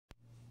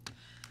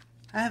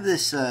I have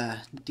this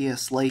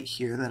DS Lite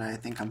here that I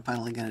think I'm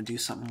finally going to do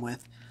something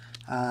with.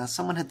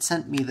 Someone had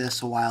sent me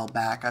this a while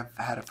back. I've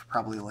had it for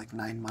probably like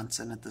 9 months,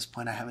 and at this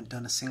point I haven't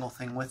done a single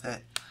thing with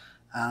it.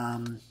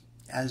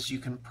 As you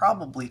can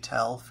probably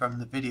tell from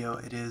the video,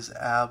 it is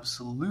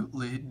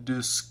absolutely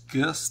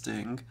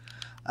disgusting.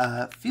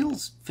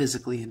 Feels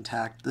physically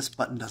intact. This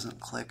button doesn't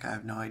click. I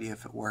have no idea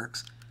if it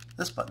works.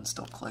 This button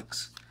still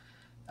clicks.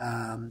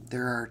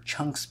 There are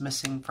chunks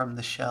missing from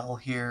the shell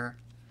here.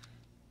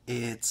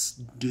 It's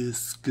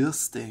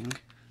disgusting,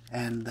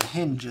 and the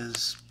hinge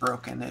is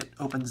broken. It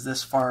opens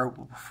this far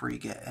before you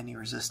get any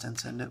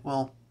resistance, and it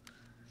will,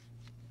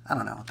 I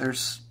don't know,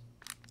 there's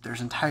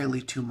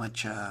entirely too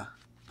much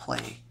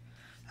play.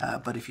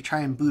 But if you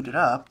try and boot it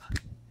up,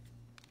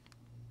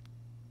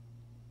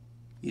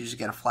 you just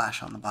get a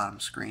flash on the bottom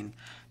screen.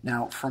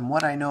 Now, from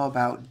what I know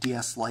about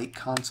DS Lite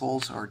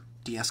consoles, or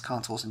DS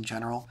consoles in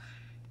general,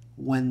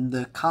 when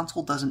the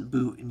console doesn't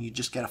boot and you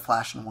just get a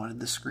flash on one of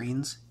the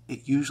screens,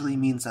 it usually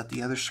means that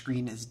the other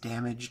screen is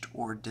damaged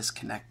or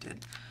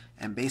disconnected.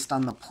 And based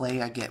on the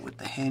play I get with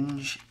the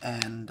hinge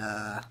and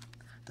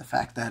the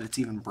fact that it's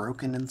even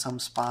broken in some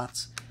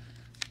spots,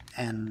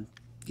 and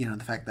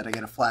the fact that I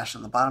get a flash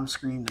on the bottom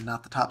screen and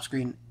not the top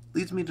screen,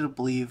 leads me to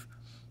believe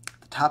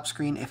the top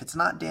screen, if it's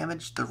not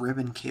damaged, the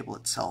ribbon cable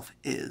itself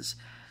is.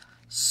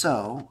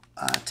 So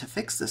to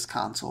fix this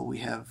console, we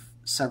have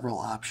several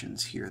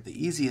options here.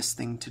 The easiest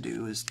thing to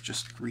do is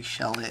just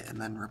reshell it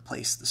and then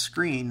replace the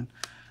screen,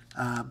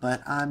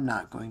 but I'm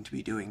not going to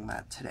be doing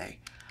that today.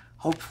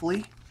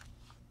 Hopefully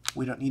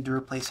we don't need to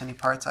replace any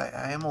parts.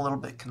 I am a little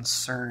bit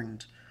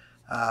concerned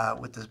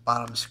with this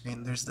bottom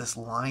screen. There's this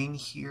line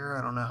here.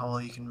 I don't know how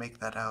well you can make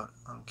that out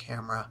on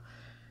camera,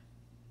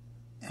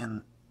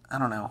 and I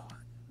don't know,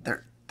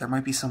 there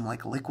might be some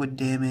like liquid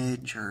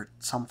damage or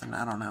something,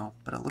 I don't know,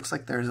 but it looks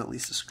like there's at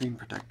least a screen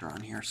protector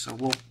on here, so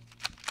we'll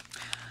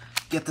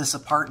get this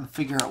apart and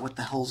figure out what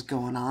the hell's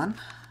going on,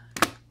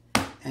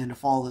 and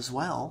if all is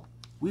well,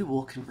 we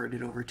will convert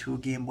it over to a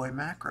Game Boy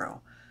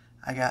Macro.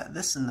 I got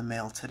this in the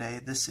mail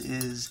today. This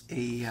is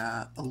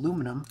a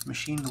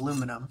machined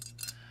aluminum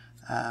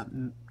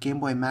Game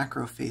Boy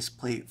Macro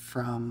faceplate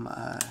from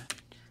a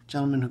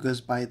gentleman who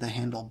goes by the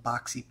handle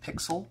Boxy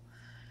Pixel.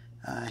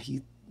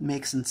 He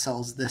makes and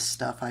sells this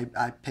stuff.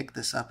 I picked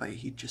this up.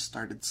 He just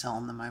started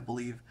selling them, I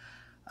believe.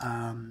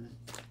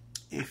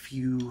 If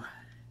you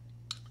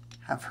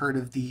have heard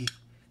of the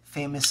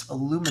famous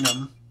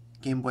aluminum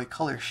Game Boy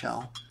Color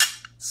shell,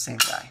 same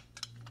guy.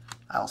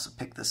 I also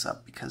picked this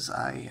up because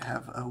I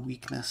have a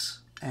weakness,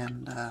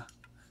 and I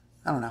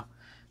don't know,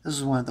 this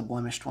is one of the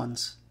blemished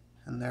ones,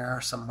 and there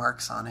are some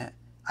marks on it.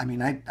 I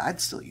mean, I'd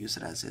still use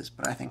it as is,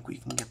 but I think we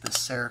can get this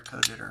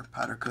Cerakoted or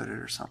powder coated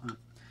or something.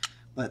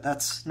 But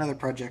that's another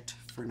project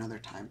for another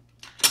time.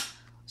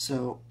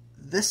 So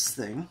this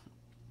thing,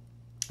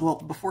 well,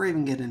 before I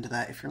even get into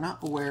that, if you're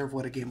not aware of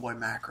what a Game Boy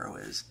Macro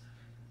is,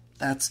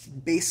 that's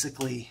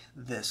basically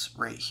this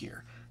right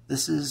here.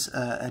 This is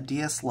a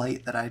DS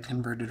Lite that I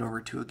converted over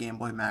to a Game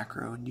Boy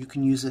Macro, and you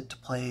can use it to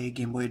play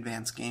Game Boy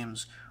Advance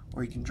games,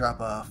 or you can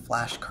drop a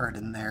flash card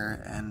in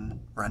there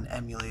and run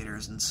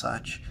emulators and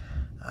such.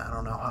 I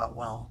don't know how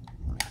well.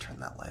 Let me turn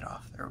that light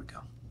off. There we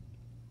go.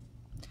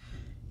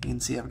 You can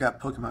see I've got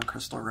Pokemon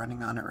Crystal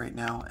running on it right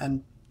now,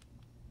 and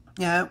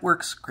yeah, it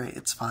works great.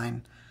 It's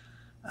fine.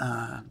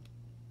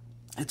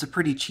 It's a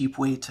pretty cheap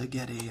way to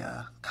get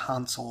a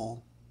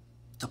console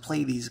to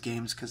play these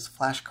games, because the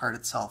flash card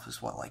itself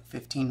is what, like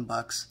 15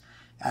 bucks.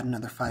 Add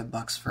another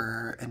 $5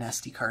 for an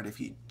SD card if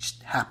you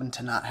just happen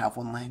to not have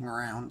one laying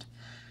around,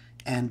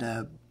 and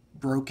a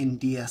broken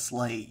DS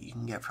Lite you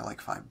can get for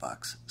like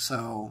 $5.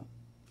 So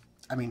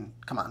I mean,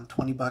 come on,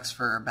 20 bucks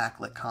for a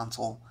backlit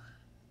console,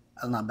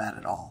 that's not bad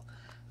at all.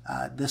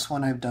 This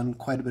one I've done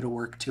quite a bit of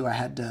work to. I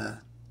had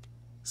to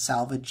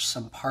salvage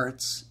some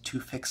parts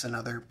to fix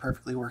another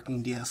perfectly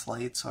working DS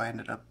Lite, so I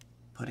ended up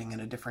putting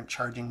in a different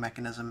charging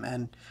mechanism,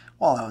 and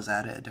while I was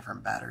at it, a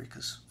different battery,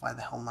 because why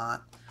the hell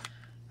not?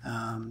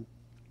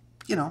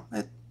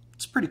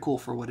 It's pretty cool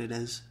for what it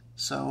is,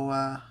 so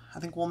I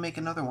think we'll make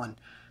another one.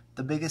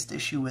 The biggest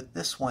issue with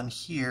this one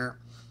here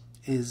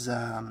is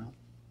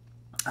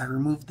I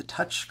removed the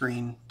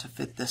touchscreen to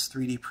fit this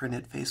 3D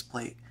printed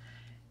faceplate,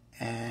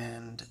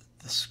 and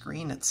the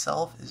screen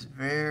itself is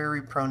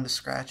very prone to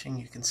scratching.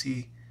 You can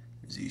see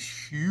there's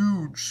these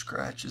huge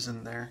scratches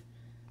in there,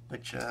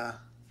 which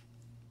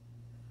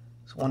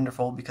it's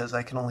wonderful because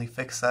I can only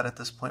fix that at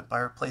this point by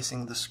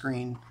replacing the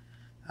screen.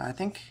 I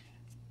think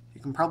you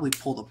can probably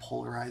pull the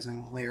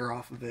polarizing layer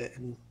off of it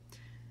and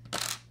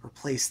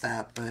replace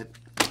that, but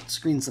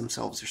screens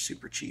themselves are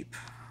super cheap.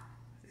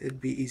 It'd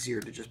be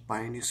easier to just buy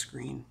a new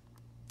screen.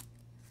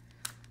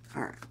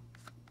 Alright.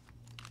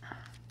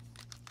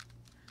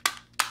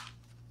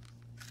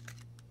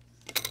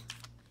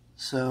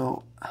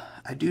 So,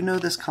 I do know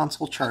this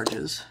console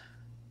charges,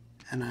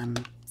 and I'm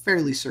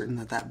fairly certain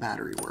that that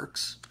battery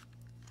works.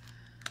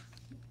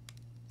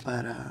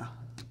 But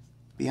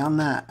beyond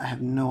that, I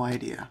have no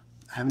idea.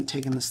 I haven't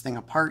taken this thing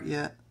apart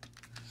yet.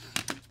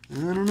 I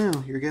don't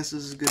know. Your guess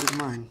is as good as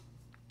mine.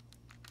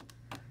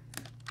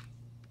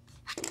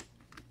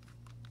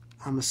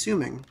 I'm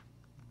assuming,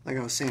 like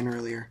I was saying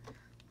earlier,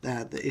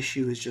 that the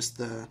issue is just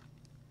to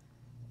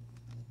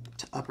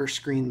upper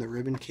screen the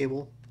ribbon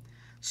cable.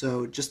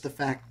 So just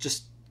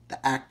the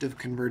act of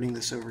converting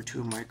this over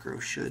to a micro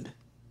should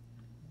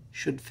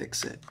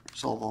fix it,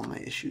 solve all my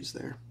issues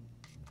there.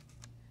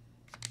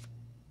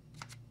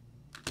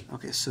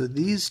 Okay, so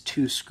these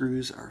two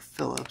screws are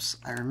Phillips.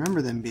 I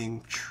remember them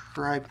being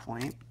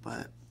tri-point,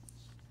 but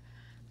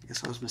I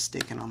guess I was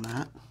mistaken on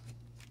that.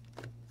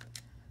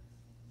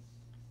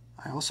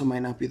 I also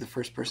might not be the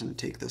first person to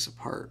take this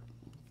apart.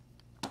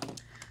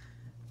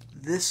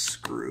 This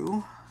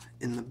screw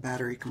in the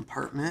battery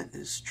compartment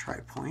is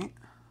tri-point.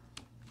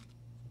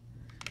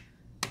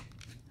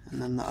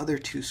 And then the other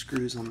two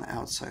screws on the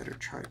outside are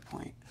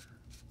tri-point.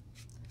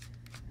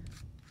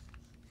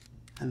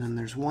 And then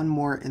there's one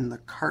more in the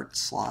cart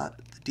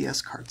slot, the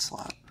DS cart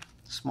slot,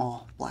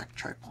 small black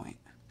tri-point.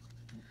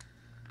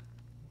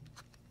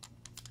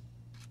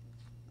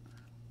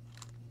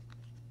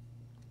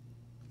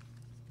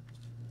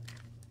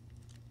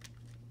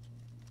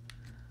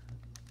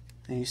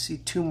 And you see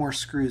two more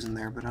screws in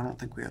there, but I don't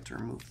think we have to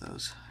remove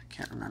those. I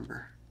can't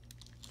remember.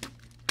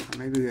 Or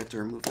maybe we have to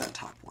remove that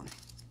top one.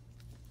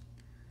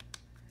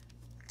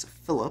 It's a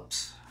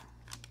Phillips.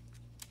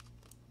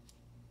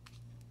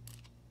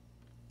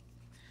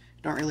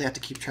 You don't really have to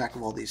keep track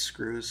of all these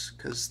screws,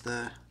 because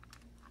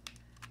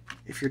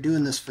if you're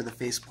doing this for the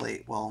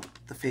faceplate, well,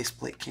 the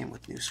faceplate came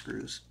with new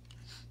screws.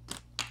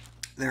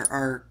 There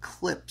are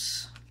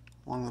clips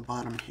along the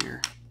bottom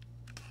here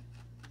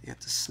you have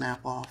to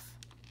snap off.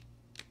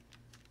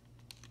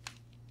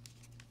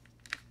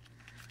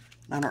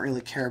 I don't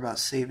really care about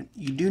saving.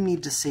 You do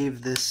need to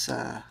save this.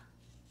 Ugh,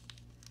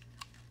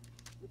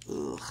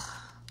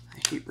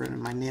 I hate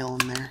running my nail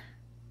in there.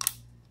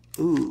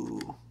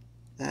 Ooh,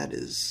 that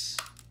is.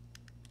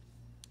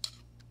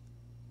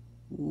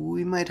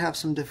 We might have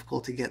some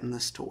difficulty getting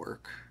this to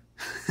work.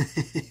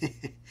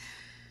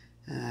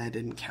 I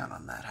didn't count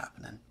on that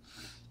happening.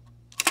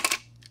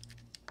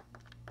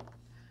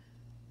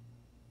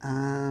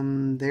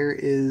 There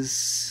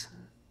is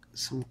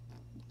some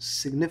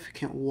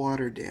significant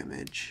water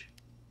damage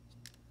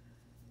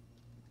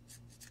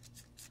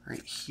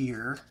right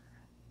here.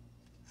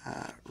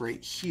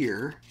 Right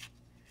here,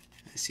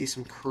 I see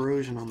some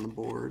corrosion on the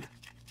board.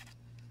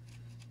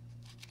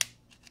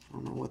 I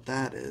don't know what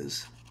that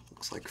is.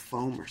 Looks like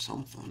foam or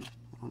something.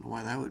 I don't know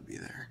why that would be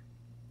there.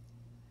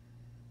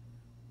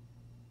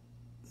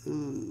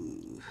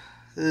 Ooh,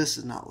 this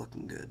is not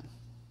looking good.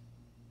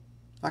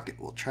 Fuck it,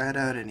 we'll try it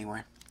out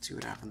anyway. See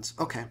what happens.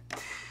 Okay.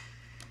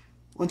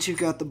 Once you've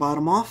got the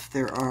bottom off,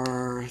 there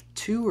are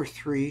two or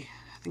three,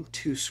 I think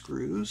two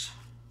screws.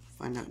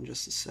 Find out in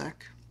just a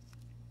sec.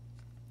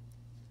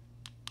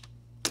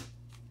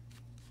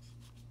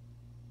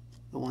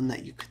 The one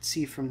that you could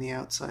see from the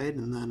outside,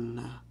 and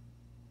then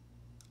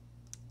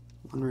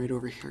one right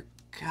over here.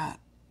 God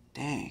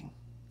dang.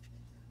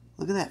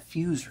 Look at that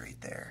fuse right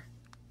there.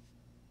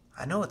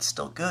 I know it's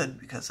still good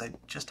because I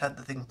just had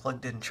the thing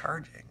plugged in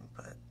charging,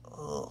 but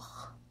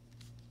ugh.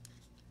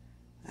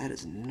 That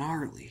is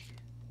gnarly.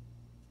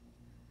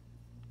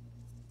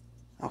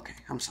 Okay,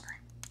 I'm sorry.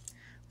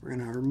 We're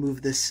going to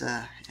remove this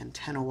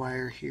antenna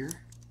wire here.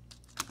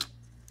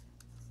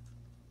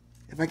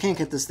 If I can't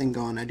get this thing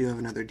going, I do have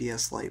another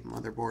DS Lite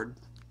motherboard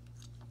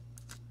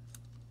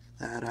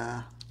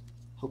that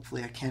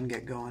hopefully I can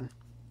get going.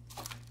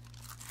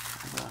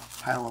 I have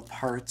a pile of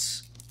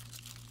parts.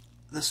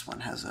 This one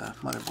has a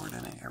motherboard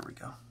in it. There we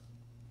go.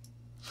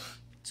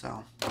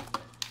 So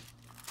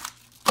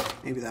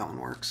maybe that one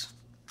works.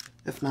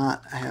 If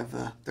not, I have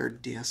a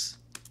third DS.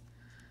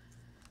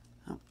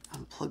 Oh,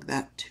 unplug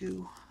that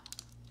too.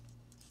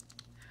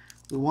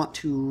 We want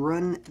to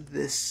run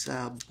this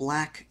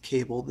black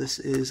cable. This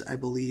is, I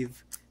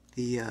believe,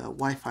 the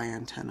Wi-Fi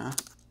antenna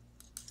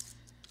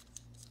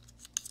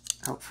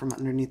out from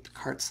underneath the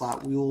cart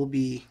slot. We will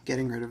be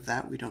getting rid of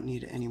that. We don't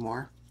need it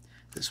anymore.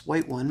 This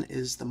white one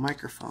is the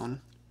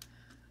microphone.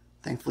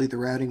 Thankfully, the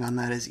routing on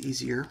that is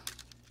easier.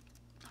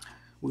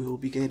 We will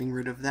be getting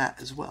rid of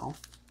that as well.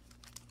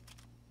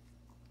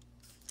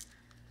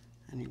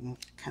 And you can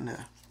kind of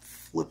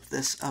flip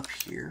this up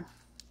here.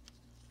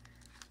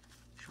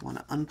 You want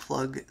to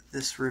unplug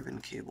this ribbon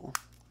cable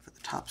for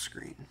the top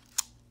screen.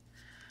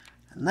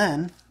 And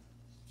then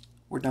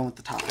we're done with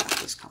the top half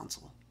of this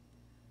console.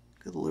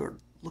 Good Lord,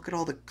 look at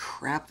all the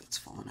crap that's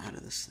falling out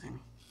of this thing.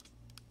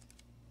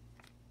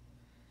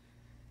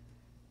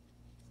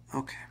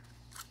 Okay,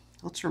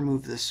 let's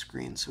remove this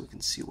screen so we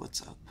can see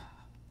what's up.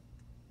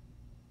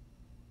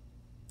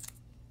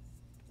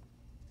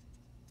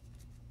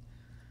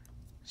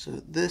 So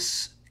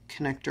this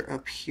connector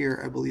up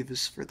here, I believe,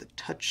 is for the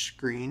touch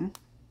screen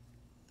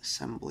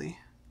assembly.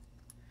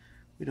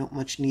 We don't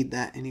much need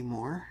that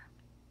anymore.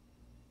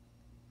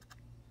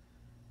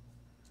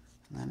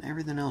 And then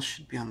everything else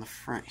should be on the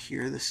front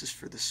here. This is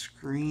for the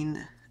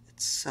screen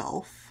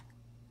itself.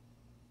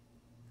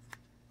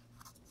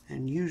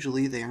 And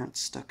usually they aren't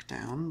stuck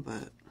down,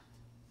 but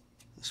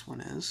this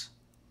one is.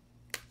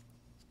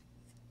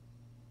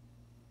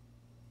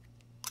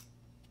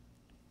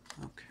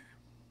 Okay.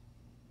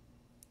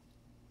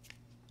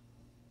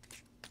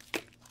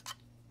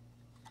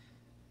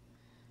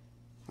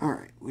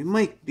 we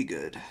might be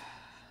good.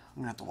 I'm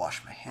gonna have to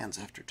wash my hands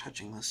after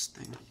touching this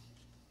thing.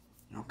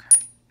 Okay.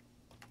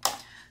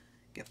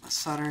 Get my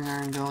soldering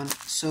iron going.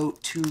 So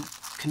to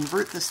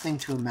convert this thing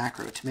to a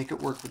macro, to make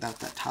it work without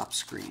that top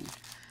screen,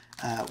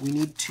 we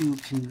need to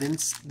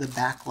convince the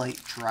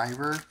backlight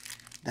driver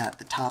that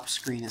the top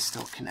screen is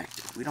still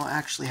connected. We don't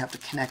actually have to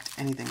connect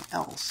anything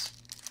else,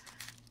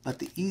 but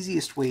the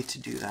easiest way to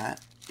do that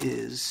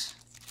is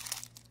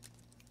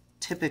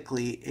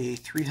typically a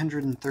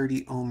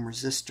 330 ohm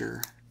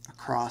resistor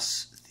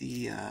across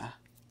the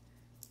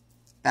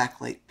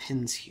backlight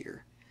pins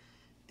here.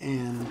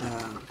 And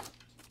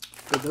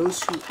for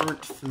those who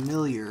aren't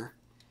familiar,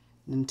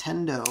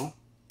 Nintendo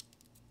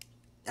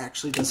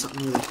actually does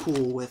something really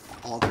cool with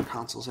all their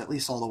consoles, at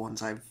least all the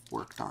ones I've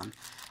worked on.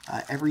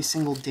 Every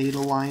single data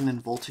line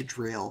and voltage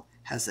rail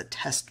has a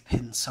test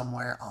pin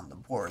somewhere on the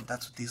board.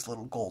 That's what these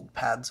little gold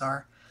pads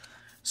are.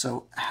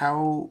 So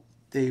how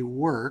they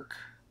work,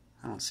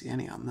 I don't see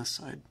any on this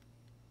side.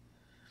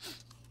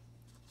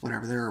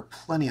 Whatever, there are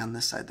plenty on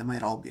this side. They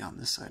might all be on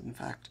this side, in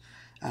fact.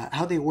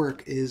 How they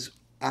work is,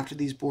 after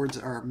these boards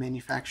are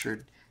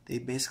manufactured, they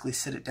basically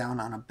sit it down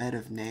on a bed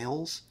of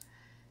nails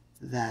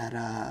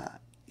that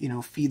you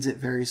know, feeds it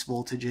various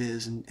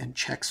voltages and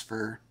checks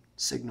for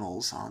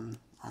signals on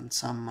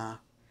some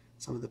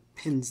of the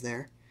pins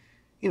there,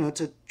 you know,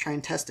 to try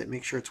and test it,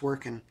 make sure it's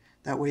working.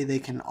 That way they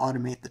can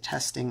automate the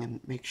testing and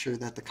make sure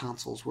that the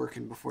console's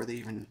working before they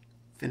even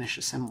finish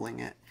assembling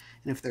it.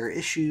 And if there are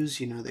issues,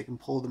 you know, they can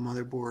pull the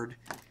motherboard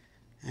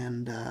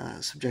and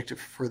subject it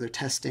for further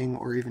testing,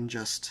 or even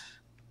just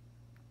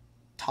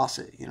toss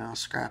it, you know,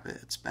 scrap it,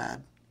 it's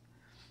bad.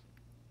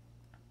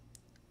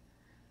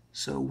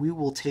 So we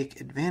will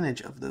take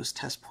advantage of those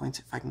test points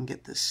if I can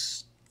get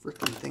this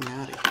frickin' thing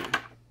out of here.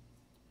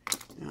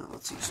 Now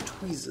let's use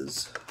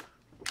tweezers,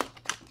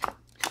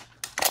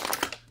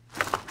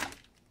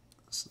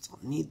 since I'll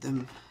need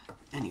them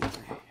anyway.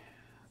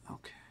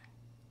 Okay.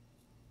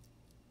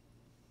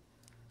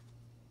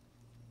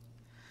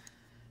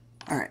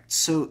 Alright,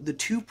 so the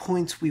 2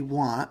 points we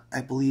want,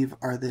 I believe,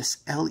 are this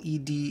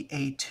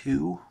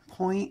LEDA2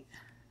 point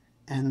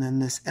and then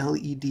this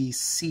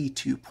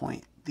LEDC2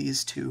 point,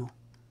 these two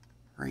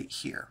right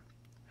here.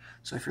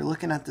 So if you're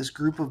looking at this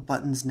group of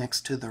buttons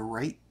next to the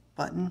right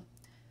button,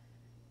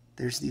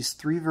 there's these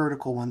 3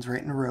 vertical ones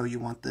right in a row. You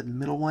want the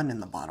middle one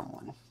and the bottom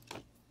one.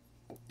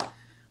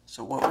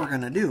 So what we're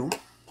going to do,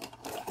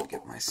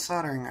 get my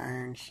soldering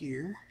iron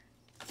here,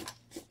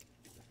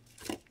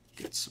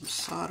 get some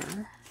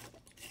solder.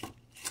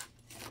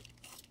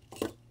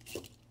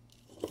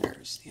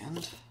 There's the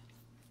end.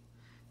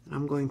 And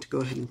I'm going to go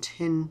ahead and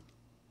tin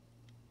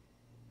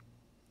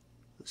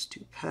those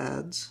 2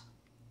 pads.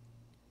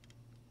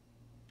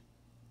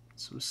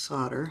 Some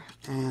solder,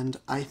 and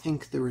I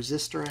think the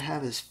resistor I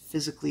have is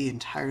physically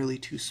entirely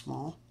too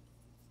small,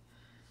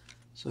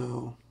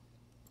 so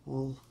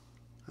we'll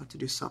have to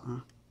do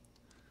something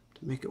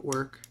to make it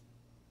work.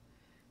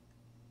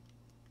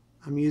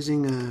 I'm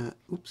using an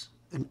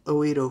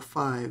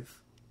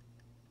 0805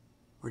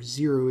 or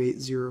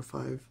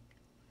 0805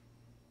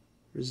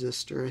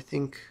 resistor. I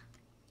think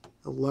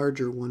a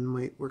larger one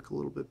might work a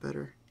little bit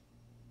better.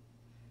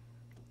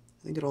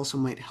 I think it also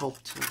might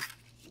help to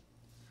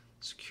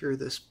secure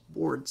this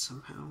board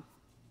somehow,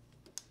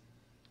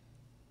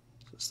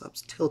 so it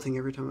stops tilting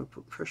every time I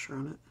put pressure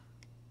on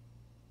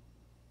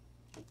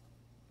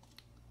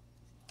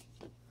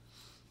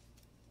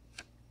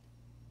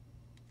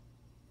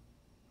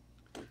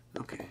it.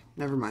 Okay,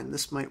 never mind,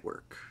 this might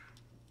work.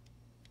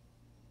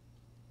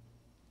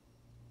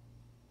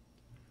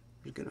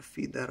 I'm going to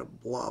feed that a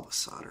blob of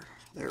solder.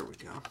 There we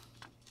go.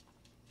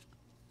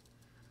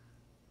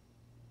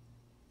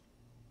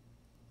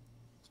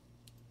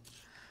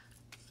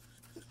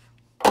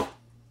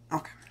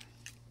 Okay,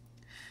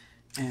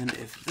 and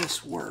if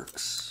this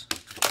works,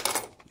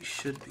 we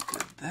should be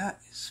good. That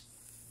is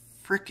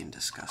freaking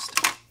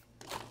disgusting.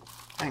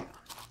 Hang on.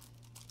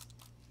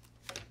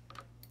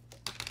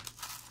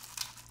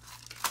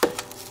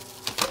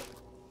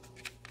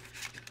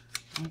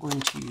 I'm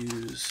going to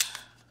use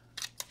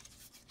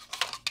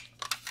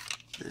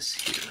this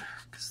here,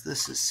 because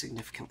this is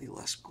significantly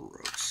less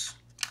gross.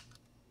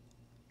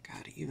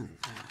 God, even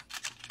that.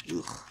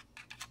 Ugh.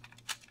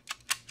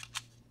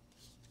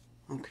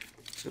 Okay,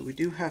 so we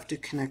do have to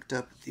connect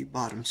up the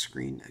bottom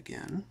screen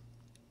again.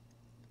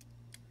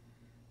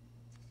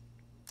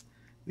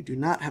 We do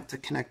not have to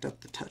connect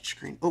up the touch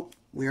screen. Oh,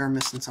 we are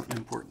missing something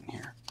important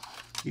here.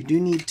 You do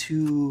need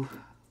to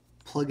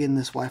plug in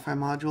this Wi-Fi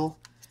module,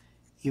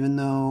 even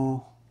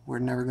though we're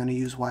never going to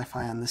use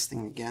Wi-Fi on this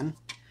thing again,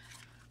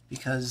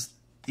 because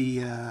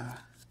the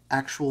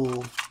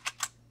actual,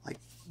 like,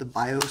 the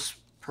BIOS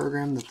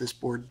program that this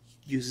board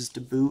uses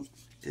to boot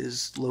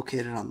is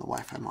located on the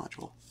Wi-Fi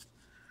module.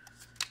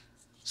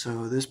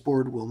 So this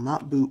board will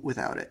not boot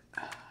without it,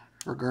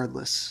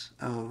 regardless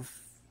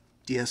of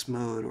DS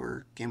mode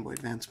or Game Boy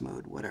Advance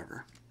mode,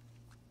 whatever.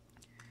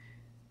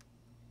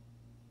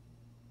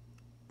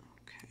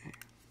 Okay, I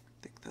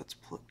think that's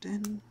plugged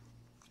in.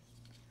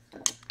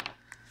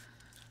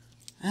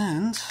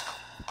 And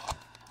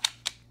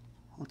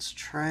Let's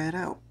try it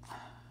out.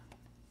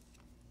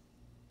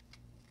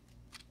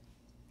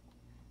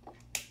 So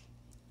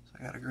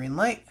I got a green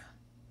light,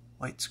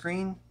 white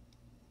screen.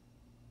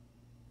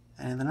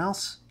 Anything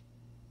else?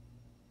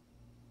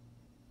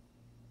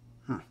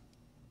 The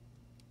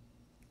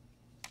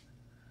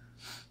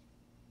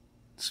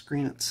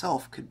screen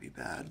itself could be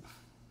bad.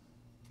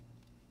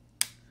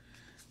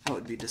 That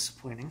would be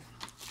disappointing.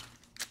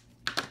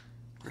 Of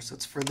course,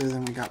 that's further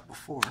than we got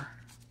before.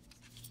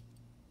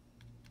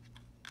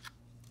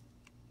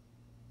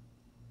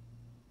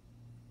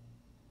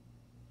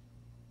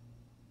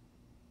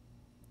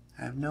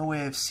 I have no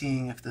way of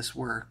seeing if this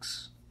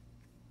works,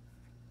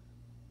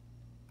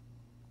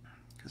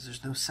 because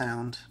there's no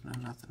sound, no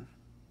nothing.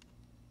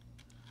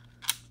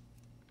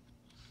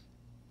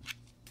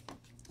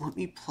 Let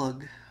me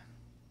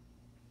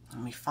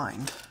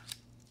find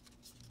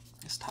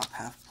this top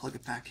half, plug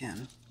it back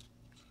in.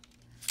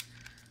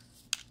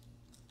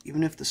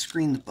 Even if the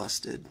screen's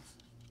busted,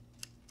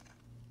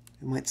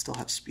 we might still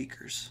have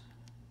speakers.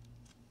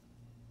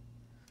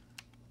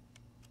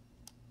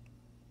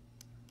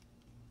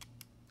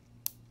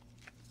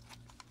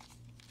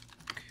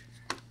 Okay.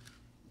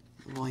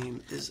 The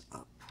volume is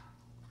up.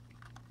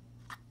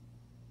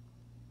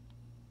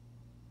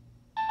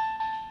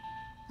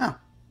 Oh.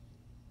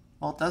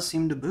 Well, it does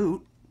seem to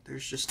boot.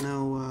 There's just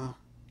no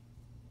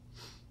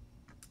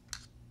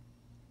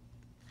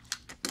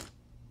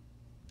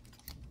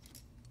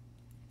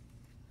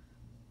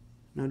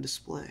no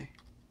display.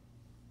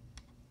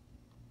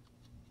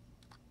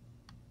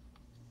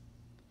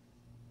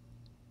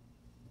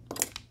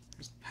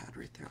 There's the pad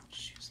right there. I'll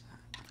just use that.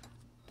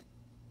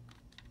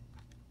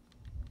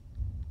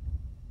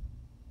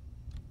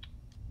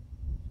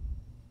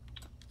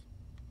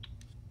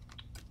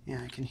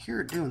 Yeah, I can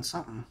hear it doing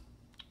something.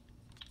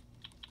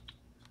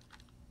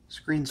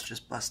 Screen's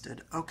just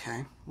busted.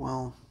 Okay,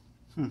 well,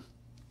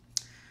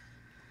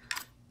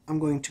 I'm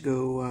going to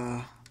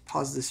go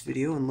pause this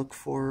video and look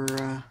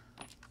for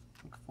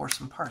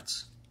some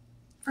parts.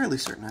 Fairly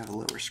certain I have a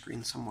lower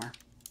screen somewhere.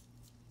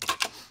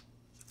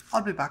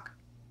 I'll be back.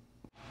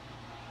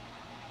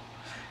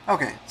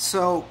 Okay,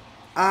 so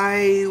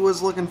I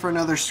was looking for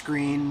another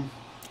screen,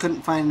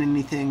 couldn't find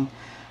anything.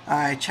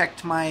 I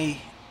checked my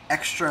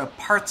extra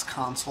parts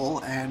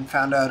console and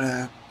found out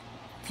a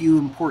few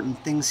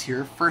important things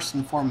here. First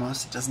and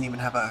foremost, it doesn't even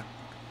have a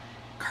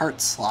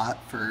cart slot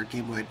for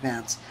Game Boy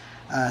Advance.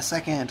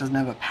 Second, it doesn't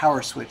have a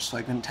power switch, so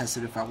I couldn't test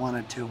it if I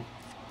wanted to.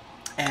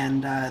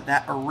 And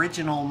that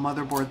original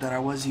motherboard that I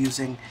was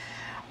using,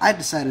 I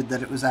decided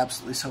that it was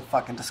absolutely so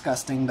fucking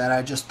disgusting that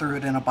I just threw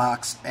it in a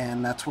box,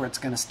 and that's where it's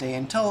going to stay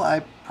until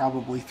I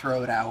probably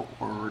throw it out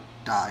or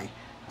die.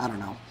 I don't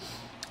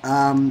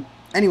know.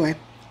 Anyway,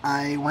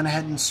 I went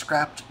ahead and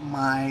scrapped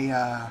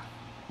my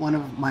one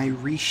of my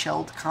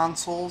reshelled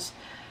consoles.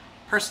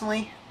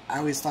 Personally, I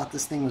always thought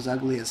this thing was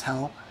ugly as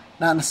hell.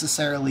 Not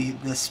necessarily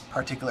this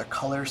particular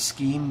color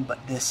scheme,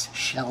 but this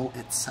shell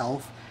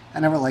itself.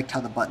 I never liked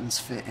how the buttons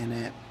fit in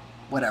it.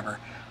 Whatever.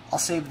 I'll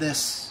save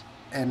this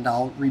and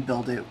I'll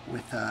rebuild it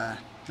with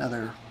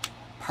another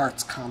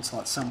parts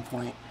console at some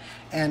point.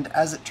 And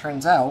as it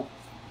turns out,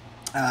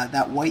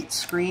 that white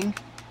screen,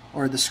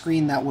 or the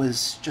screen that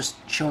was just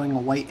showing a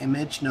white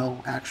image,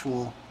 no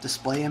actual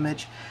display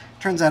image,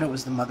 turns out it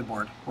was the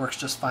motherboard. Works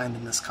just fine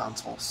in this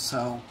console.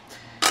 So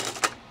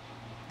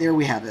there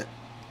we have it.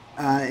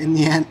 In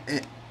the end,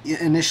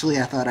 initially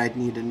I thought I'd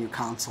need a new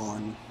console,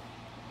 and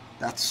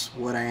that's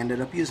what I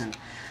ended up using.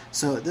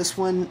 So this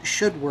one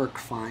should work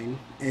fine.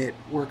 It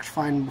worked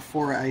fine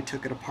before I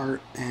took it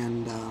apart,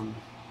 and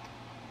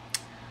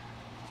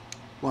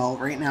well,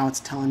 right now it's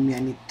telling me I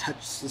need to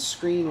touch the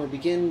screen or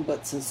begin,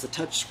 but since the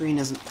touch screen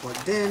isn't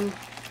plugged in,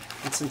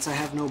 and since I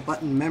have no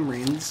button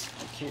membranes,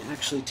 I can't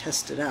actually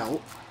test it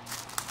out.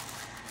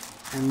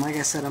 And like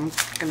I said, I'm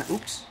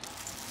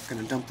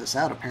gonna dump this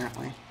out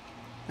apparently.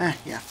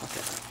 Yeah, fuck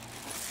it.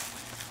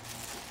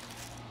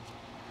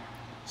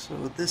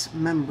 So this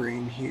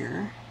membrane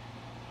here,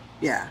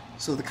 yeah,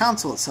 so the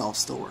console itself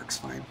still works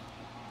fine.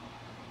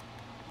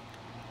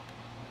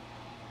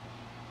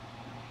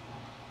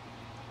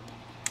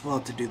 We'll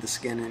have to do this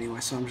again anyway,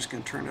 so I'm just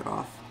going to turn it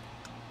off.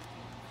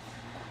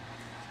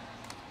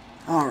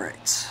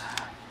 Alright.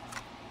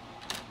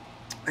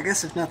 I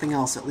guess if nothing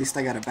else, at least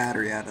I got a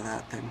battery out of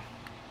that thing.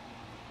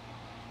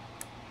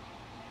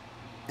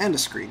 And a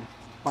screen.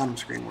 Bottom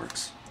screen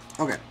works.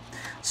 Okay,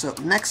 so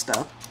next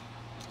up,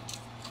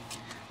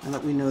 now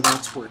that we know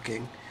that's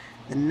working,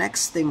 the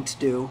next thing to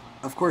do,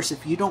 of course,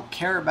 if you don't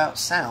care about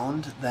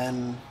sound,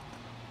 then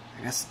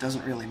I guess it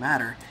doesn't really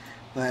matter,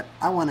 but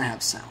I want to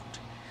have sound.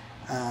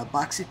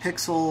 Boxy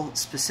Pixel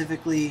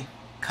specifically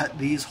cut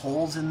these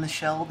holes in the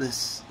shell.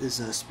 This is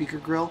a speaker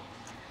grill,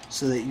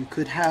 so that you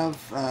could have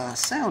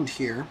sound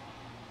here.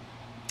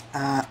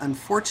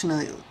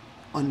 Unfortunately,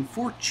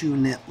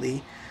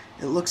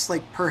 it looks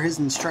like per his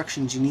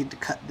instructions you need to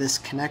cut this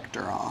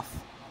connector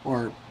off,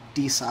 or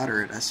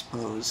desolder it, I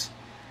suppose.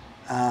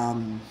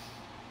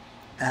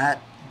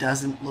 That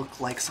doesn't look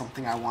like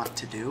something I want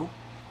to do,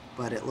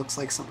 but it looks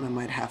like something I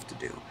might have to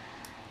do.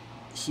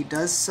 he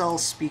does sell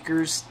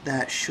speakers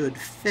that should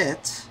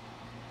fit.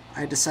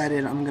 I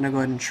decided I'm going to go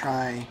ahead and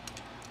try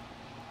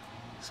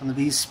some of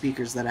these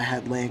speakers that I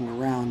had laying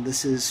around.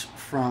 This is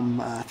from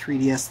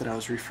 3DS that I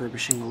was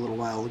refurbishing a little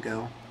while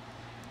ago.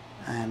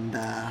 And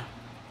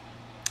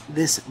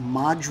this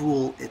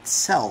module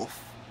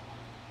itself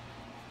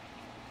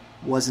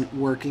wasn't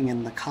working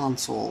in the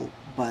console,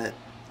 but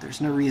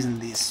there's no reason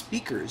these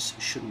speakers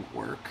shouldn't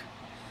work.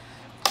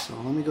 So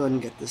let me go ahead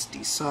and get this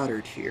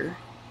desoldered here.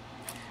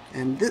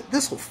 And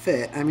this will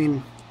fit. I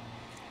mean,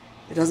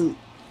 it doesn't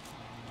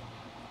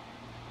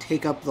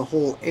take up the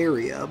whole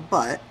area,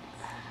 but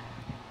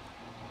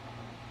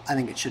I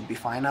think it should be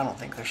fine. I don't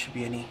think there should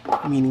be any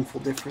meaningful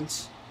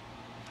difference.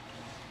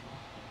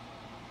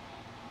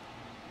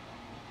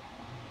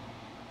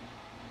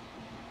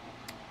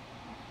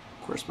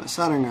 Of course, my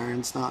soldering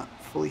iron's not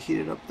fully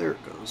heated up. There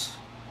it goes.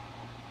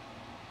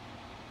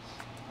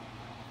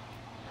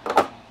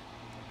 I'll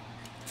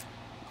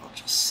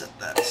just set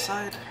that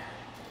aside.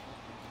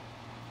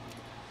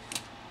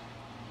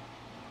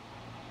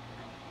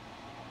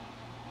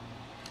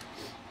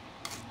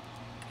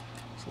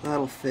 So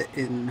that'll fit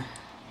in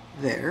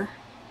there,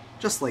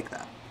 just like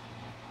that.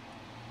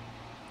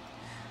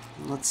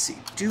 And let's see,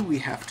 do we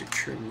have to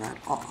trim that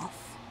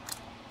off?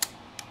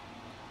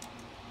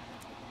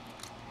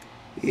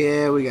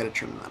 Yeah, we gotta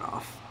trim that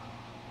off.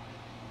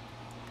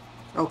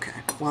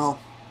 Okay, well,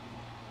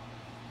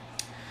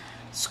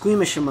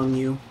 squeamish among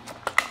you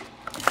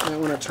might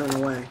want to turn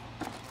away.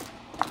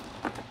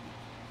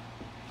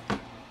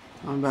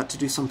 I'm about to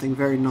do something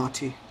very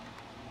naughty.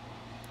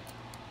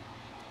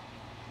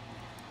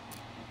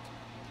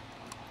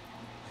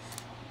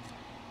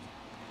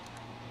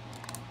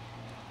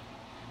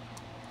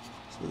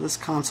 So this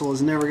console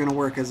is never going to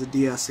work as a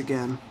DS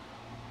again,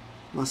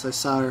 unless I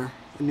solder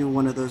a new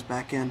one of those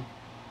back in.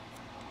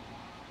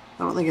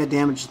 I don't think I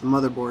damaged the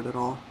motherboard at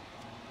all.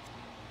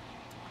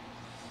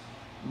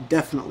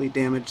 Definitely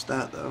damaged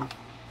that though.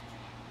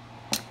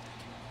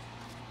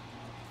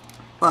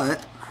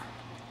 But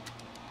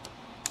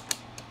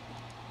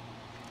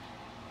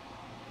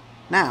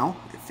now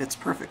it fits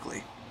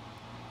perfectly.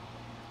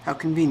 How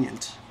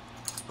convenient.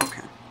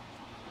 Okay.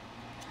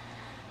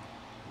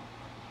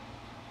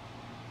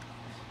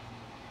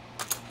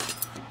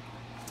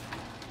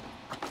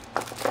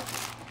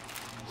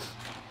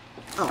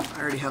 Oh,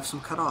 I already have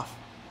some cut off.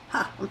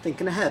 Ha! I'm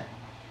thinking ahead.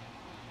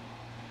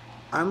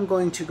 I'm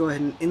going to go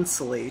ahead and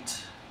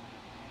insulate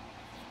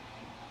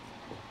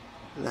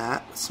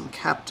that with some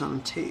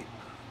Kapton tape.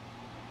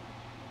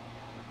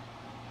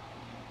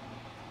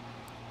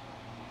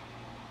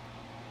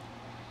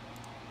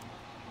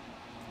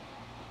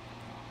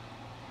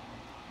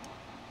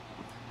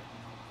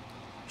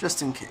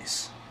 Just in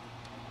case.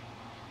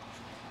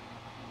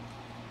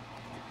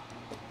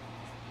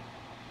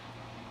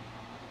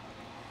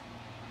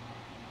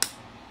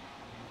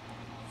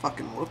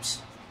 Fucking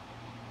whoops.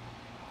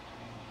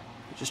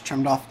 I just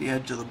trimmed off the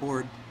edge of the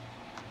board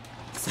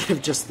instead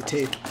of just the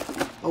tape.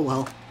 Oh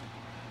well.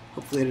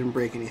 Hopefully I didn't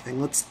break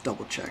anything. Let's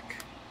double check.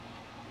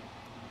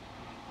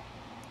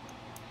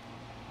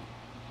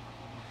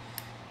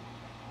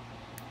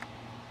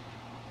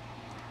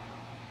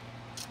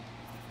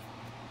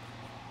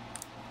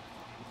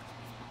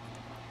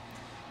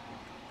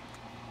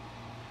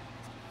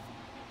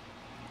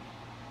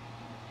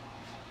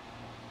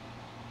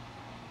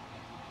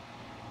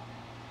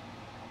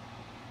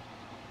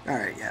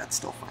 Alright, yeah, it's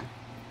still fine.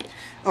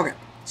 Okay,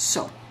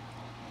 so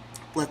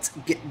let's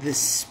get this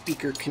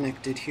speaker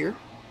connected here.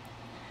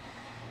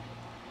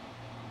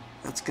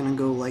 That's gonna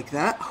go like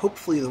that.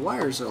 Hopefully the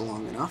wires are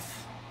long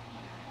enough.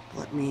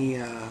 Let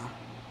me,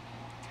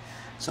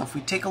 so if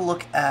we take a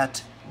look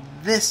at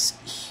this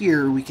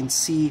here, we can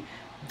see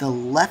the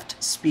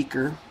left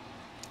speaker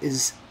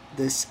is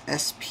this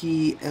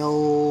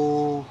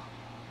SPL,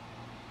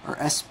 or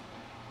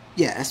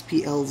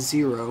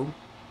SPL0.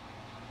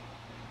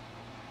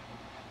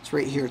 It's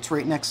right here, it's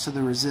right next to the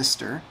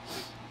resistor.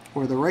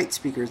 Or the right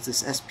speaker is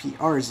this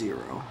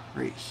SPR0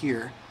 right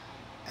here.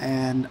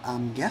 And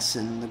I'm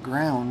guessing the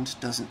ground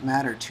doesn't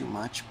matter too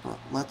much, but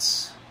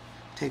let's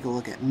take a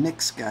look at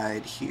Nick's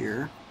guide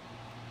here.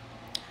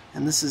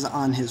 And this is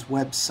on his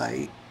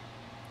website.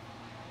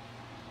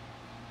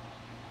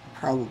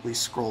 Probably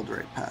scrolled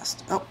right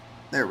past. Oh,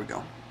 there we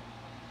go.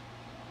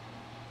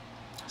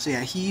 So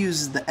yeah, he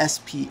uses the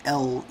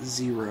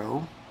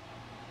SPL0.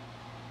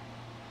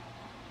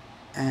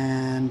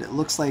 And it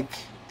looks like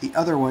the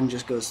other one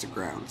just goes to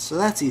ground. So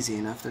that's easy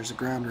enough. There's a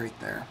ground right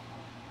there.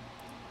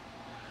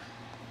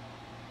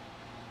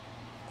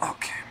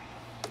 Okay.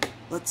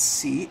 Let's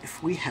see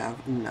if we have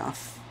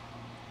enough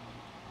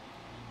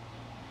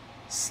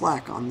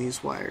slack on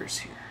these wires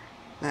here.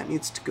 That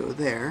needs to go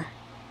there.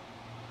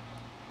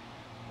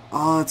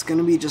 Oh, it's going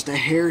to be just a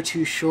hair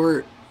too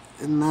short.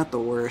 Isn't that the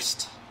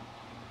worst?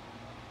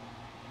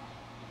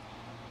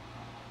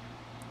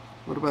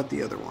 What about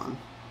the other one?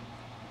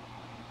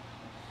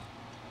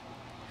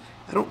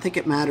 I don't think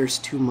it matters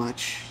too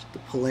much, the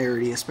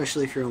polarity,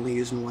 especially if you're only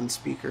using one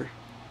speaker.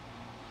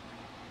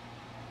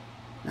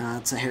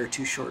 It's a hair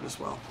too short as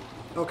well.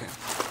 Okay.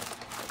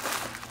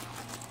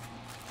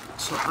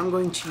 So I'm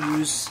going to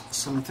use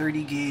some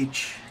 30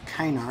 gauge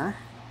Kynar.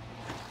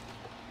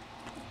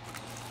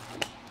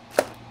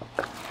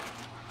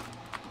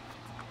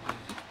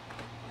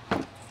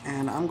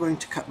 And I'm going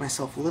to cut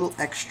myself a little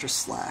extra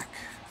slack,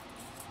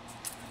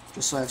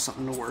 just so I have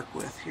something to work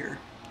with here.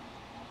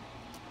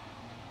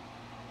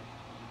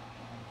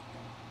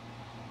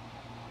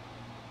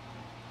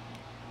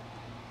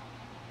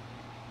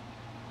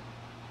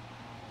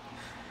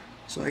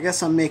 So I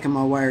guess I'm making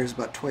my wires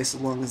about twice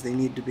as long as they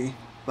need to be,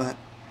 but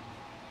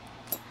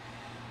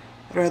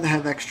I'd rather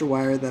have extra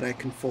wire that I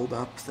can fold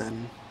up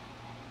than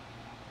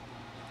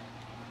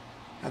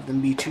have them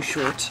be too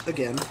short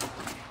again.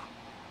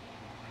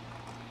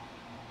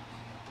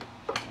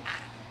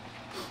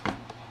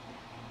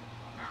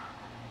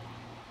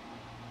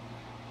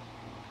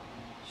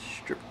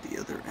 Strip the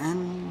other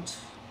end.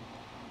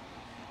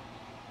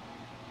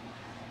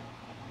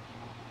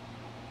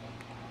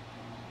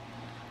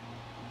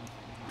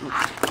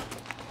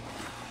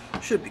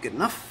 Should be good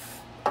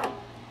enough.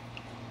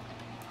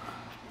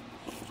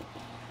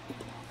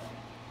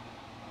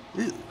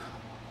 Ooh.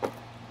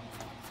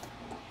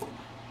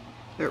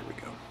 There we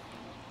go.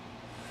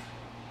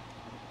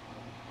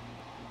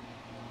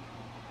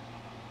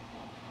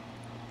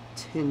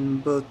 Tin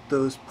both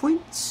those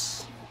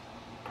points.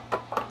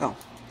 Oh,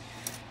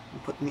 I'm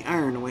putting the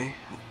iron away.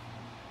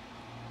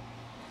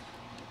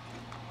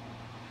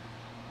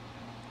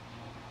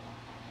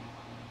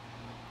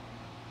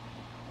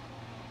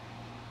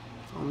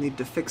 I'll need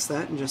to fix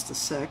that in just a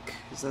sec,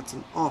 because that's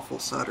an awful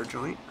solder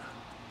joint.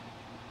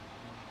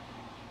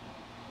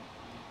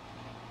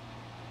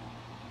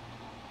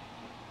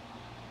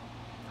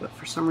 But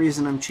for some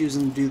reason I'm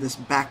choosing to do this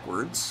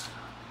backwards.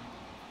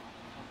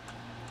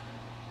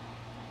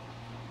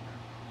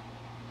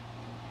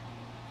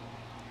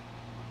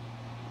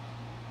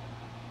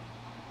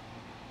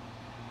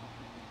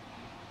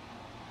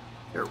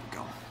 There we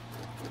go.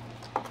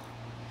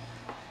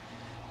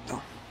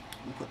 Oh,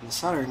 I'm putting the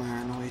soldering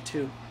iron away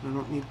too. I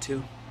don't need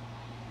to.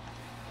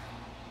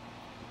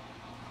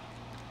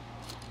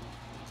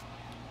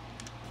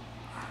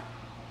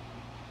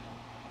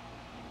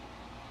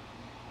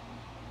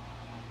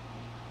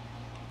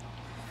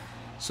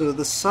 So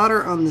the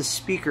solder on this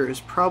speaker is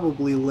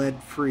probably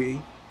lead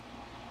free,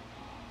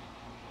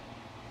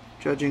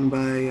 judging by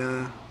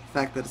the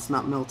fact that it's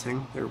not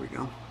melting. There we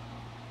go.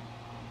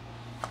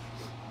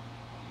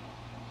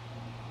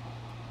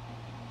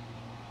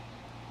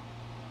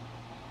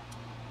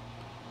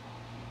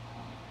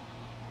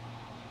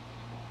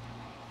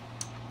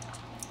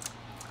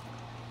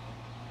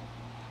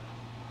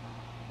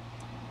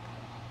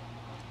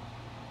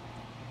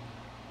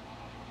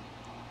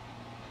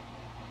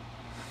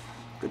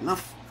 Good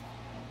enough.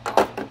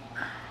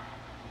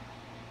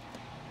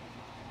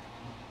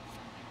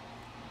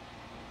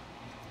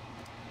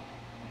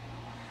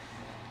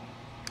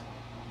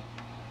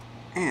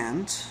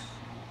 And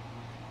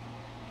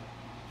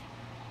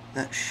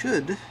that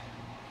should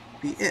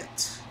be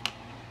it.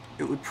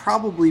 It would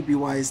probably be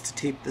wise to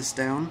tape this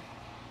down,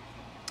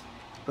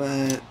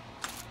 but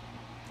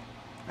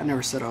I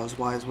never said I was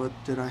wise, what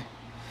did I?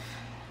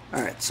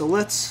 Alright, so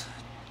let's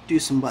do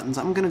some buttons.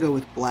 I'm going to go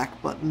with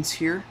black buttons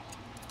here.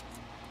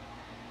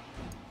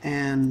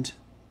 And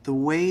the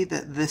way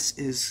that this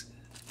is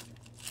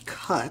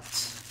cut,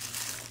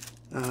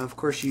 of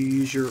course you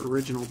use your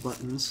original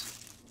buttons.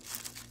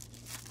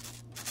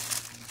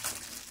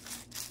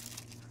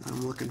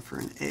 I'm looking for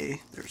an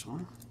A. There's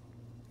one.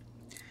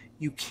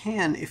 You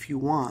can, if you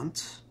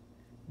want,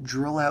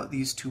 drill out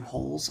these two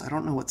holes. I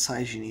don't know what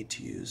size you need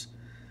to use.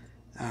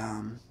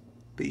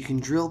 But you can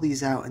drill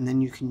these out, and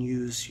then you can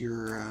use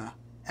your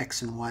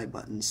X and Y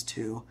buttons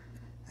too.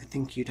 I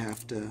think you'd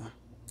have to...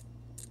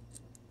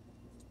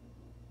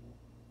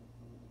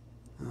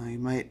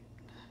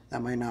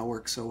 that might not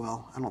work so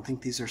well. I don't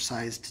think these are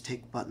sized to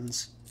take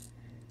buttons.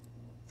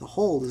 The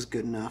hole is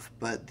good enough,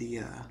 but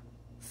the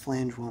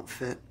flange won't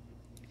fit.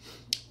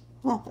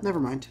 Well, never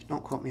mind.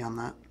 Don't quote me on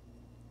that.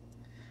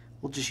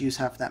 We'll just use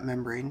half that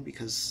membrane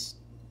because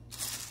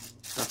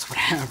that's what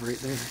I have right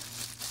there.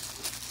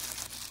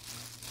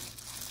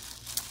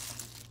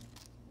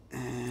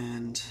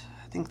 And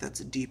I think that's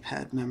a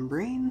D-pad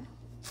membrane.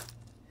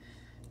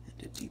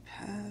 And a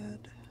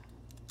D-pad.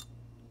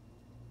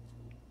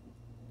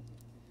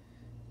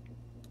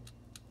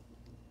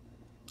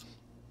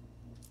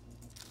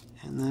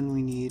 And then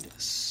we need a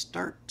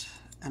start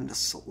and a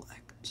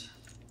select.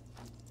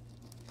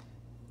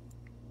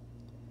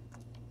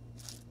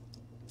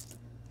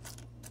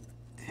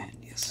 And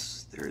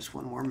yes, there's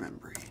one more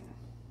membrane.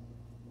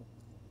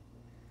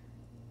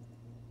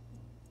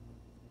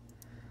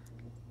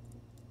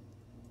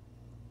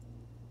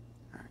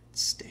 Alright,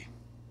 stay.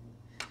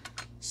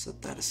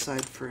 Set that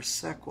aside for a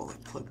sec while I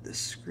plug this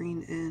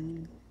screen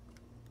in.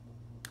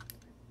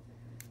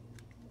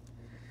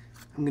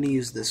 I'm going to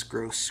use this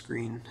gross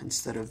screen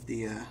instead of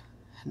the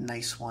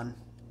nice one,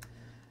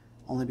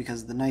 only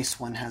because the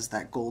nice one has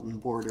that golden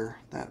border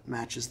that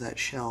matches that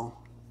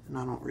shell, and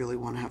I don't really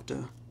want to have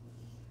to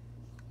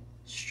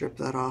strip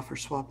that off or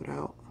swap it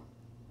out.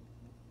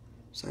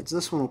 Besides,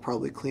 this one will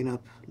probably clean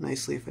up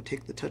nicely if I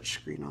take the touch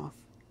screen off.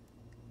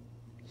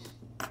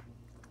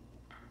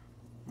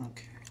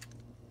 Okay.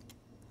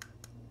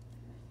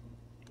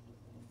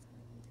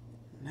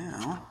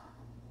 Now,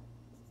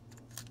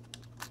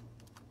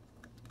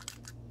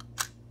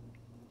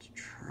 let's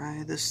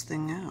try this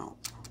thing out.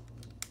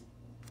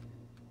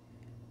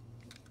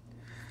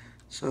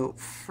 So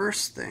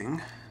first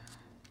thing,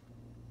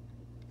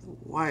 the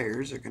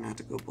wires are going to have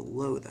to go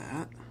below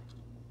that.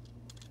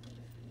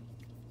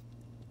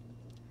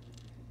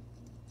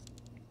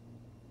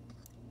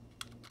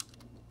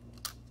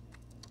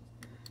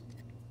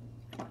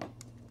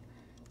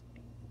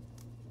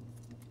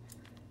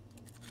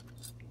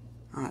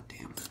 Ah,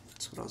 damn.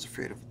 That's what I was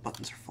afraid of. The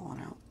buttons are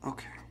falling out.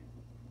 Okay.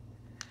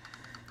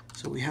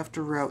 So we have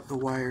to route the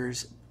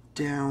wires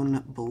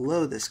down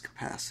below this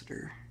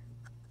capacitor.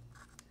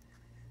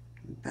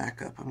 And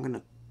back up. I'm going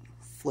to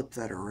flip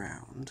that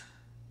around.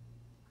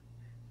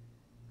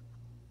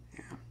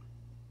 Yeah.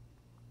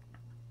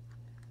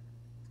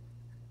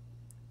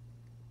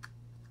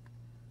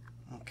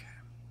 Okay.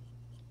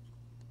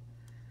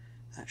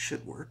 That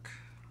should work.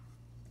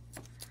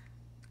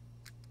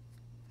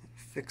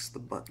 Fix the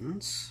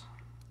buttons.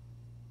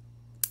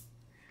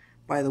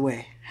 By the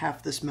way,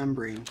 half this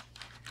membrane,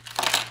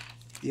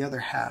 the other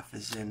half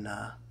is in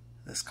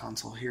this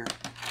console here.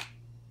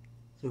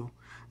 So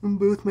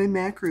both my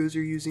macros are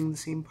using the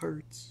same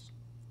parts.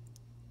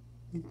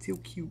 It's so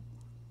cute.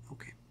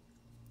 Okay.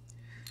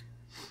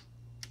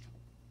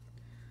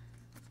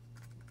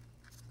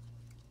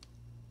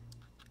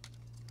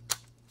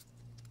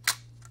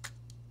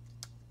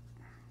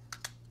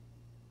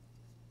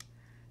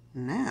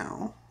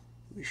 Now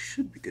we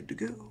should be good to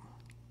go.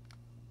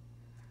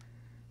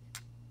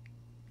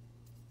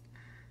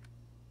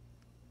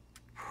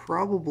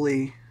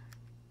 Probably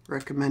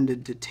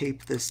recommended to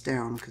tape this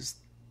down because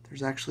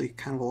there's actually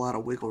kind of a lot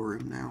of wiggle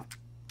room now.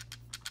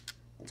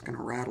 It's going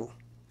to rattle.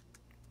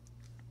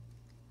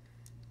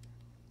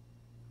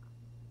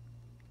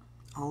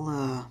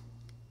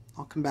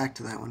 I'll come back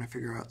to that when I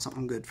figure out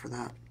something good for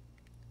that.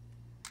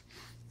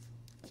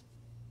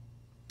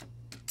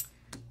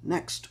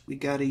 Next, we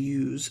got to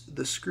use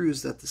the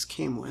screws that this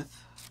came with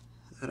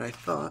that I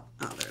thought,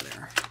 oh, there they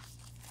are,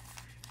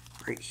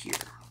 right here.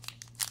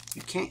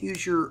 You can't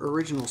use your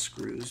original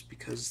screws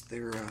because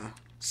they're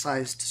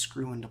sized to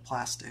screw into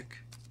plastic,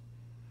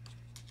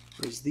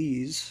 whereas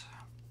these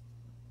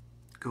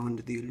go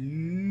into the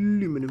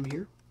aluminum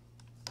here.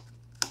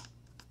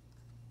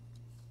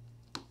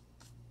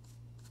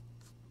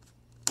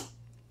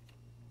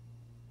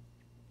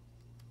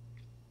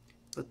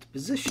 But the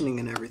positioning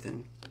and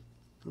everything,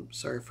 oops,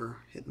 sorry for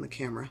hitting the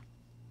camera,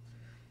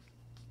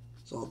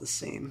 it's all the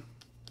same.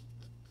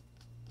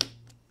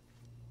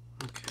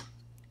 Okay.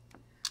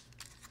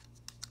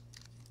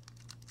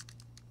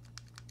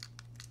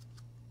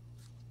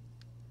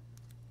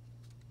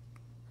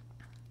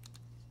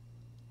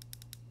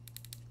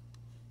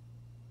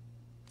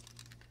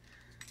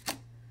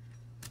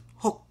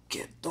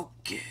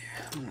 Okay,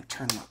 I'm going to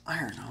turn the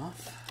iron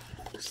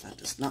off because that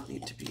does not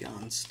need to be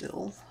on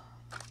still.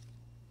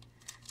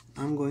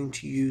 I'm going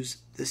to use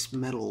this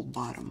metal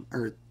bottom,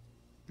 or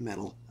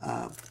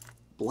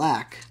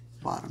black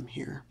bottom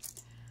here.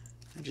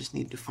 I just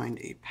need to find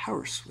a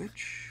power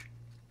switch.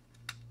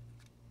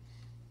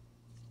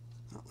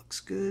 That looks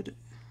good.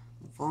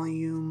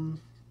 Volume.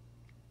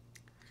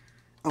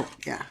 Oh,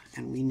 yeah,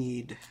 and we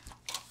need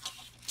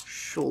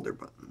shoulder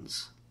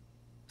buttons.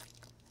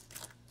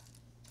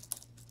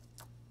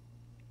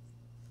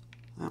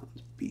 That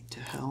one's beat to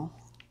hell.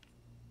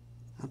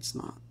 That's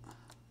not.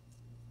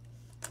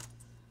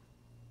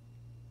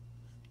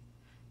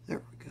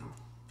 There we go.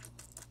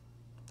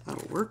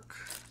 That'll work.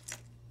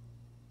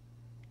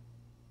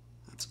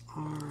 That's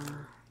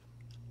R.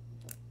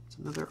 That's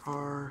another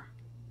R.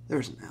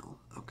 There's an L.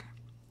 Okay.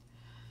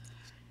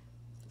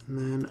 And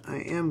then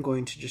I am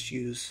going to just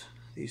use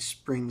these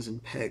springs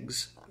and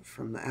pegs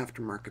from the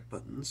aftermarket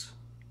buttons.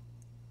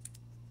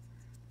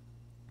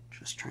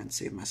 Just try and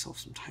save myself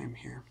some time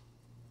here.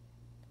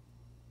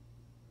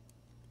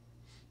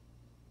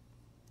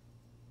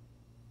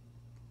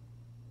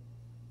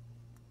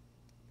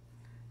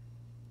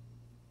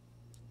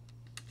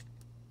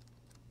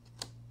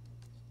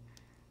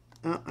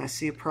 Oh, I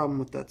see a problem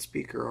with that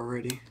speaker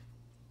already.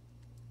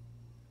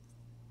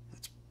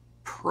 That's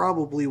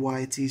probably why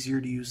it's easier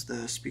to use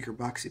the speaker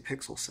Boxy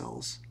pixel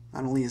cells.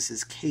 Not only is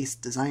his case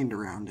designed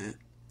around it,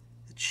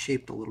 it's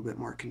shaped a little bit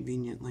more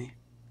conveniently.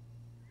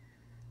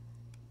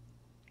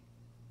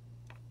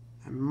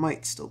 I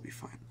might still be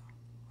fine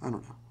though. I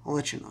don't know. I'll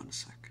let you know in a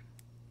sec.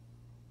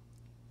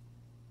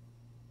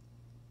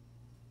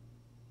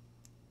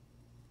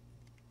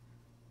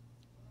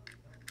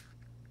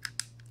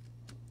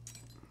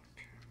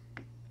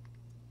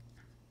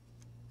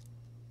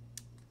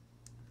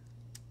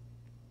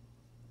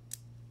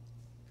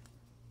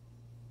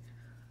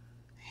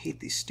 I hate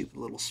these stupid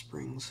little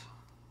springs.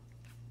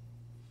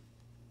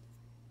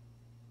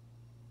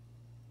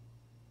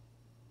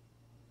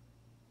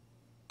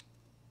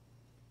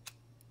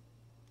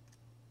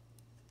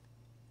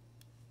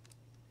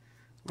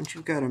 Once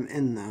you've got them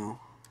in, though,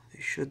 they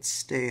should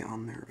stay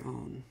on their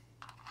own.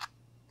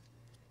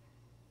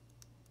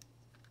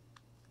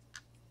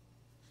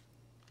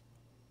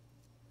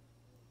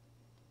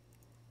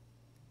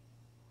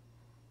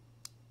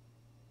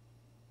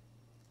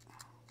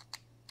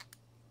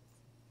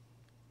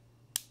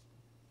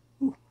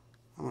 Ooh,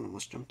 that one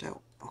almost jumped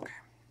out. Okay.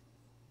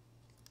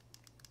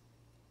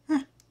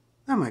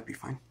 That might be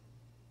fine.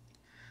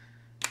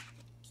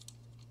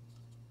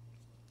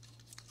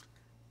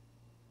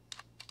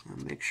 Now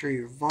make sure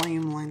your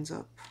volume lines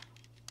up.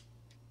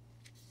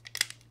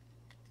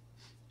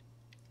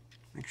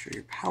 Make sure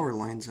your power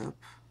lines up.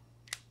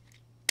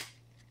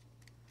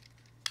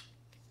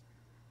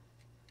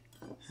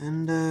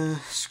 And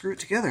screw it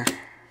together.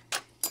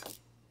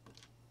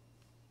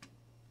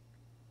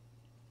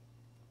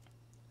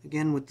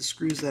 Again, with the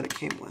screws that it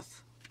came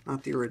with,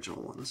 not the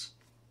original ones.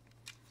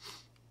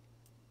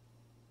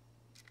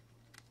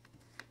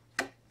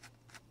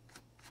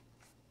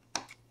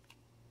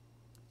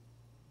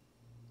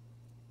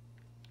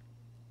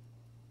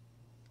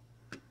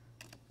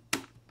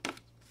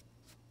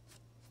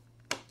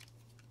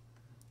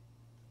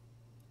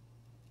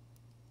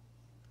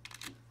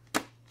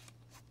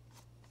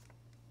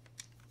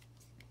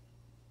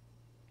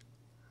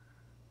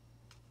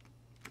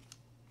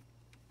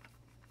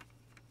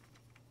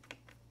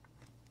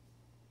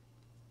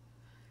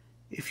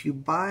 If you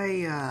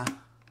buy,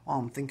 while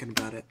I'm thinking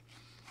about it,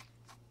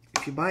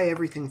 if you buy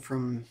everything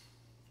from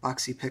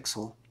Boxy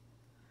Pixel,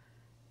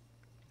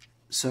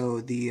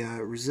 so the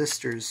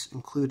resistors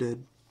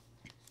included,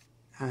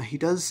 he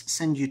does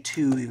send you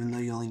 2 even though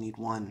you only need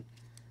 1.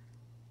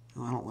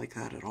 Oh, I don't like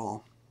that at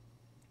all.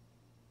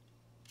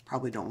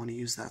 Probably don't want to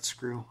use that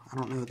screw. I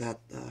don't know that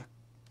the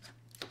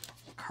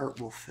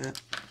cart will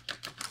fit.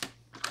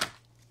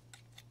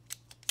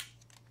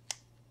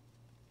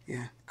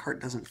 Yeah, cart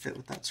doesn't fit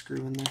with that screw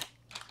in there.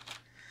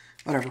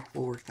 Whatever,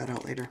 we'll work that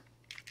out later.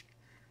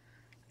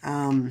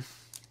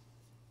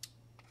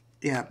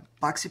 Yeah,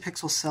 Boxy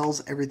Pixel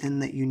sells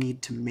everything that you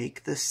need to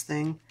make this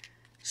thing.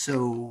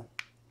 So,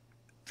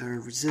 the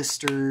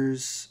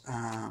resistors,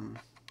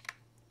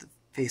 the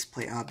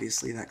faceplate,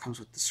 obviously, that comes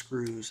with the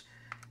screws,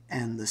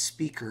 and the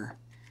speaker.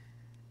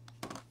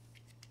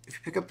 If you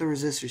pick up the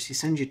resistors, he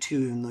sends you 2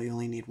 even though you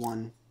only need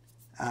 1.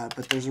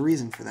 But there's a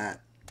reason for that.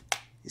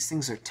 These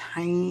things are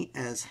tiny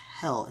as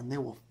hell, and they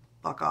will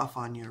buck off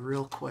on you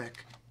real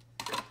quick.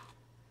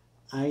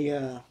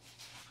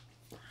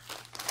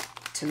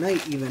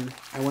 Tonight even,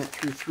 I went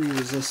through 3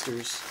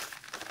 resistors,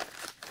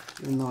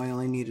 even though I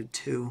only needed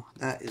 2.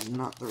 That is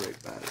not the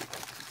right battery.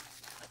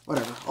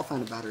 Whatever, I'll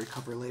find a battery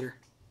cover later.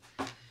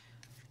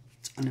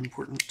 It's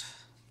unimportant.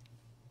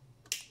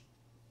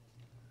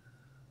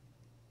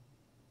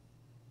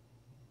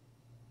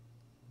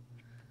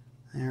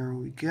 There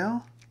we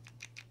go.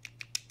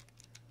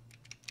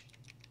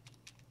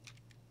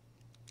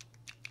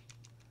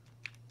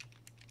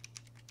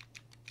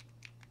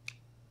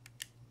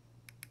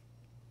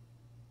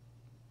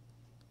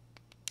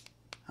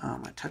 Oh,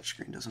 my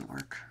touchscreen doesn't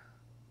work.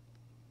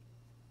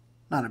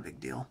 Not a big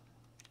deal,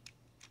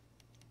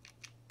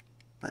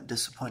 but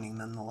disappointing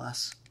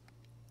nonetheless.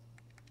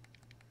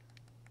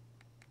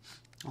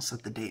 I'll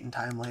set the date and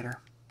time later.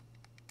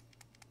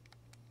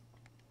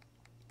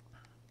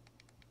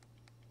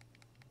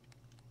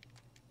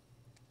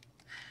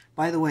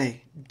 By the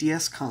way,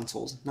 DS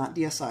consoles, not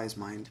DSi's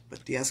mind,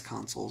 but DS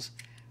consoles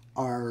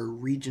are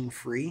region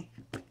free.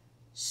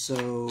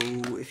 So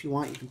if you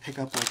want, you can pick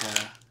up like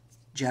a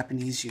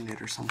Japanese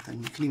unit or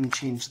something. You can even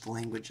change the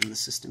language in the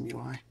system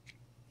UI.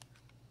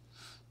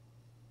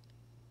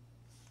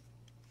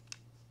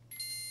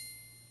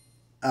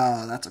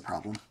 That's a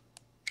problem.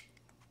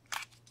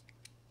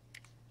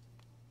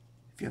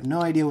 If you have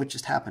no idea what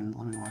just happened,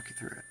 let me walk you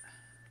through it.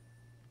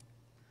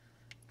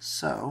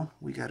 So,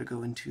 we got to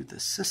go into the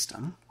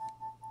system.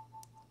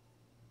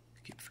 I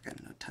keep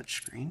forgetting no touch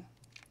screen.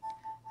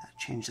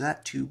 Change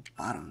that to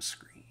bottom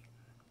screen.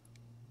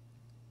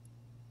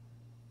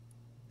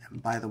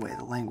 And by the way,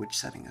 the language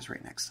setting is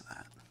right next to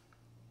that.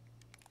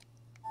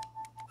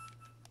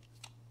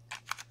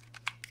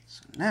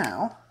 So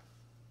now,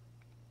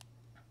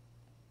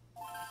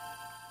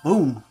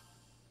 boom!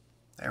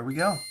 There we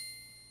go.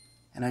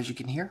 And as you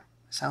can hear,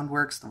 the sound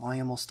works, the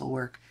volume will still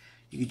work.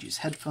 You could use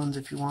headphones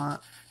if you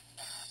want.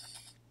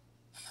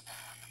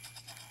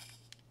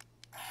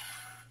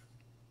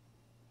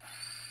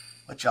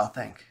 What y'all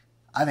think?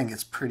 I think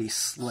it's pretty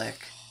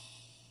slick.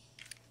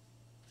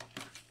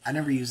 I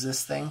never used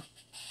this thing.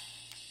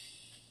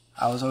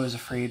 I was always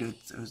afraid it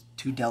was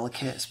too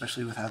delicate,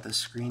 especially with how this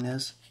screen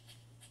is.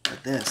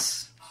 But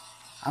this,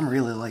 I'm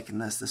really liking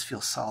this. This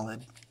feels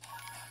solid.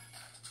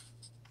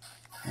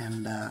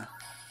 And I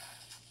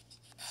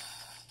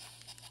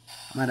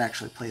might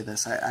actually play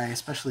this. I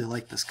especially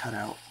like this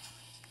cutout.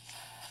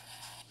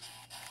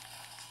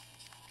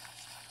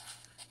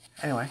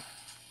 Anyway,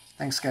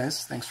 thanks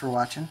guys. Thanks for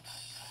watching.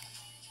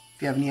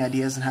 If you have any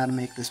ideas on how to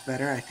make this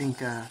better, I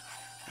think a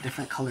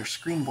different color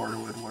screen border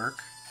would work.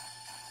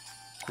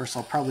 Of course,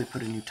 I'll probably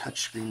put a new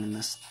touchscreen in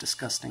this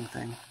disgusting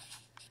thing.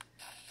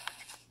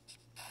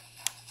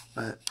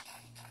 but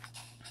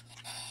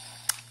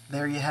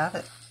there you have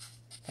it.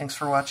 Thanks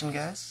for watching,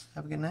 guys.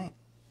 Have a good night.